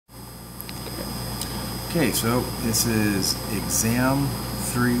Okay, so this is exam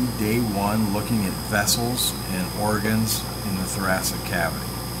 3, day 1, looking at vessels and organs in the thoracic cavity.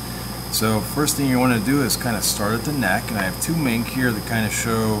 So first thing you want to do is kind of start at the neck, and I have two mink here that kind of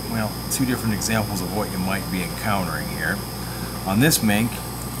show, well, two different examples of what you might be encountering here. On this mink,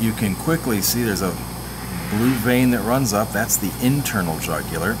 you can quickly see there's a blue vein that runs up. That's the internal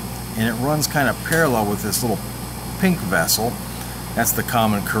jugular, and it runs kind of parallel with this little pink vessel. That's the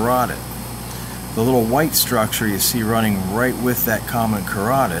common carotid. The little white structure you see running right with that common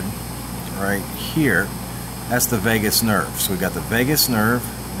carotid, right here, that's the vagus nerve. So we've got the vagus nerve,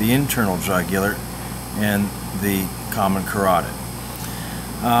 the internal jugular, and the common carotid.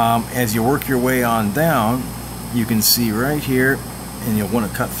 As you work your way on down, you can see right here, and you'll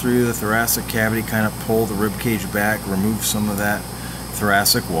want to cut through the thoracic cavity, kind of pull the rib cage back, remove some of that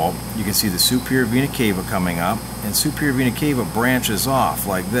thoracic wall. You can see the superior vena cava coming up, and superior vena cava branches off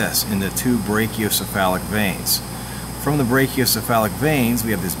like this into two brachiocephalic veins. From the brachiocephalic veins,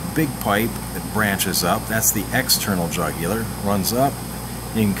 we have this big pipe that branches up. That's the external jugular, runs up.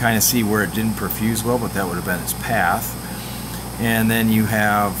 You can kind of see where it didn't perfuse well, but that would have been its path. And then you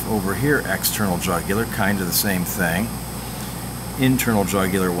have over here external jugular, kind of the same thing. Internal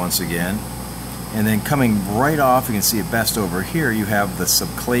jugular once again. And then coming right off, you can see it best over here, you have the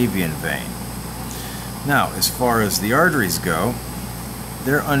subclavian vein. Now, as far as the arteries go,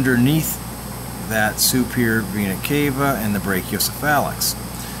 they're underneath that superior vena cava and the brachiocephalics.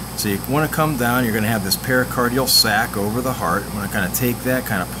 So you want to come down, you're going to have this pericardial sac over the heart. You want to kind of take that,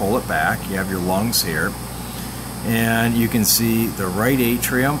 kind of pull it back. You have your lungs here. And you can see the right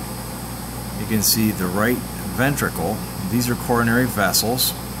atrium. You can see the right ventricle. These are coronary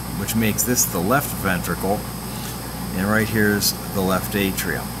vessels, which makes this the left ventricle, and right here's the left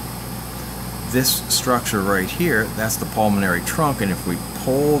atrium. This structure right here, that's the pulmonary trunk, and if we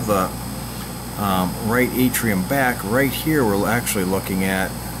pull the right atrium back, right here we're actually looking at,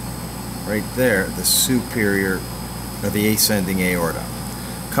 right there, the superior, or the ascending aorta.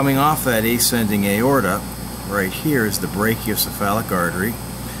 Coming off that ascending aorta, right here is the brachiocephalic artery,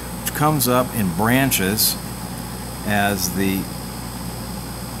 which comes up and branches as the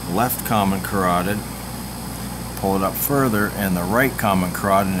left common carotid, pull it up further, and the right common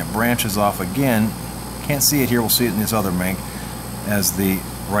carotid, and it branches off again. Can't see it here, we'll see it in this other mink, as the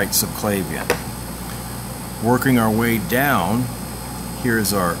right subclavian. Working our way down,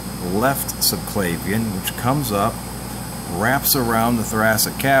 here's our left subclavian, which comes up, wraps around the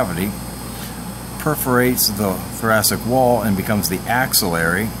thoracic cavity, perforates the thoracic wall, and becomes the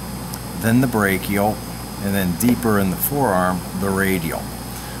axillary, then the brachial, and then deeper in the forearm, the radial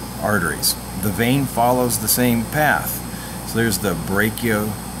arteries. The vein follows the same path. So there's the subclavian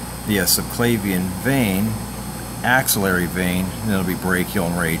vein, axillary vein, and it'll be brachial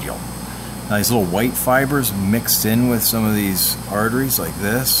and radial. Now these little white fibers mixed in with some of these arteries like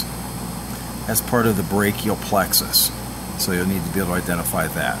this, that's part of the brachial plexus. So you'll need to be able to identify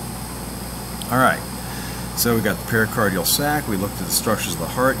that. Alright, so we got the pericardial sac, we looked at the structures of the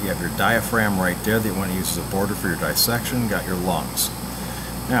heart, you have your diaphragm right there that you want to use as a border for your dissection, got your lungs.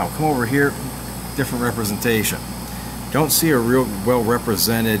 Now, come over here, different representation. Don't see a real well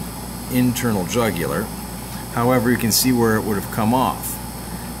represented internal jugular. However, you can see where it would have come off.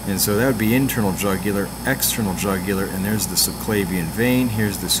 And so that would be internal jugular, external jugular, and there's the subclavian vein.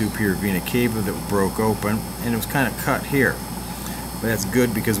 Here's the superior vena cava that broke open, and it was kind of cut here. But that's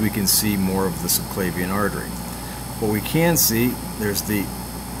good because we can see more of the subclavian artery. What we can see, there's the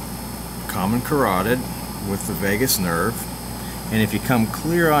common carotid with the vagus nerve. And if you come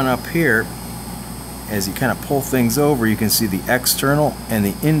clear on up here, as you kind of pull things over, you can see the external and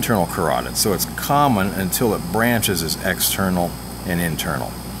the internal carotid. So it's common until it branches as external and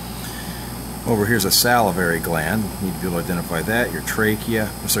internal. Over here's a salivary gland. You need to be able to identify that. Your trachea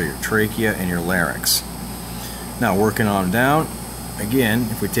and your larynx. Now working on down, again,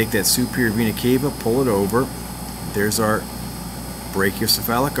 if we take that superior vena cava, pull it over, there's our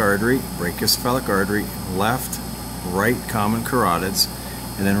brachiocephalic artery, left, right common carotids,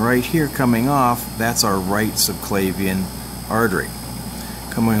 and then right here coming off, that's our right subclavian artery.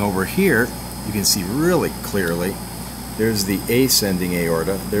 Coming over here, you can see really clearly, there's the ascending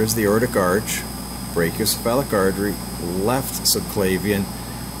aorta, there's the aortic arch, brachiocephalic artery, left subclavian,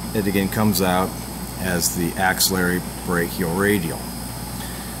 it again comes out as the axillary brachial radial.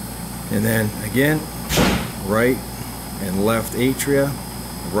 And then again, right and left atria,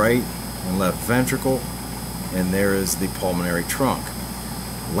 right and left ventricle, and there is the pulmonary trunk.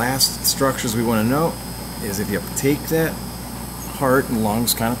 Last structures we want to know is if you take that heart and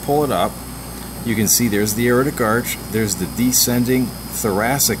lungs, kind of pull it up, you can see there's the aortic arch, there's the descending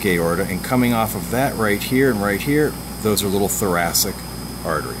thoracic aorta, and coming off of that right here and right here, those are little thoracic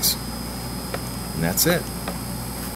arteries. And that's it.